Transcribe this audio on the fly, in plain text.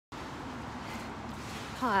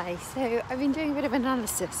Hi, so I've been doing a bit of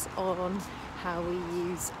analysis on how we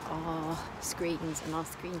use our screens and our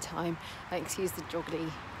screen time. Excuse the joggly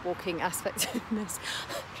walking aspect of this.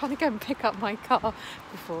 I'm trying to go and pick up my car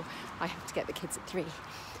before I have to get the kids at 3.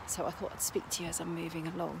 So I thought I'd speak to you as I'm moving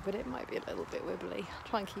along, but it might be a little bit wibbly. I'll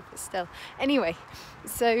try and keep it still. Anyway,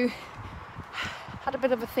 so had a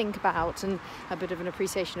bit of a think about and a bit of an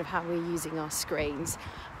appreciation of how we're using our screens.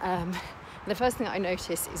 The first thing that I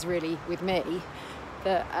notice is really with me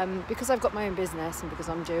that because I've got my own business and because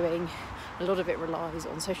I'm doing a lot of it relies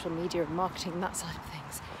on social media and marketing and that side of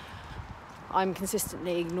things, I'm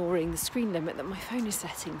consistently ignoring the screen limit that my phone is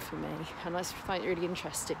setting for me. And I find it really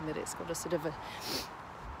interesting that it's got a sort of a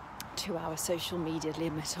 2-hour social media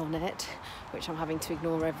limit on it, which I'm having to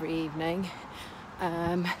ignore every evening.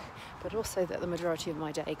 But also that the majority of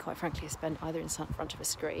my day, quite frankly, is spent either in front of a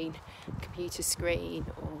screen, computer screen,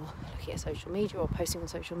 or looking at social media, or posting on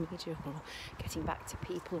social media, or getting back to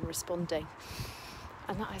people and responding.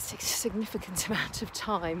 And that is a significant amount of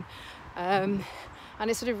time. And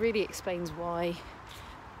it sort of really explains why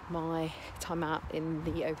my time out in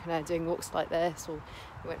the open air doing walks like this, or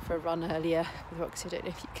I went for a run earlier with Roxy. I don't know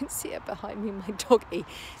if you can see her behind me. My doggy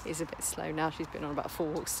is a bit slow now. She's been on about 4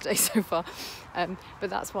 walks today so far. But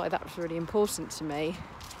that's why that was really important to me,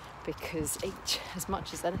 because as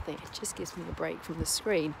much as anything, it just gives me a break from the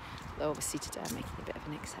screen. Though obviously today I'm making a bit of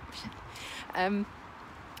an exception.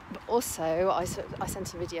 But also, I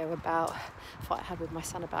sent a video about a fight I had with my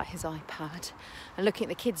son about his iPad and looking at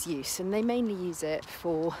the kids' use, and they mainly use it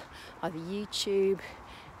for either YouTube.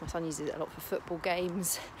 My son uses it a lot for football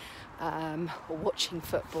games, or watching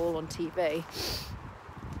football on TV.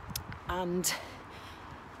 And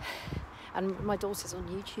my daughter's on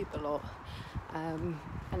YouTube a lot.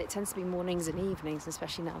 And it tends to be mornings and evenings,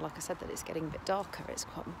 especially now, like I said, that it's getting a bit darker. It's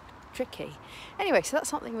quite tricky. Anyway, so that's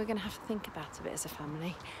something we're going to have to think about a bit as a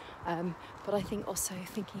family. But I think also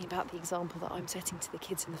thinking about the example that I'm setting to the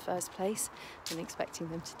kids in the first place and expecting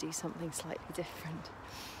them to do something slightly different.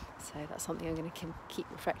 So that's something I'm going to keep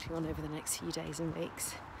reflecting on over the next few days and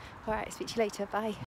weeks. All right, speak to you later. Bye.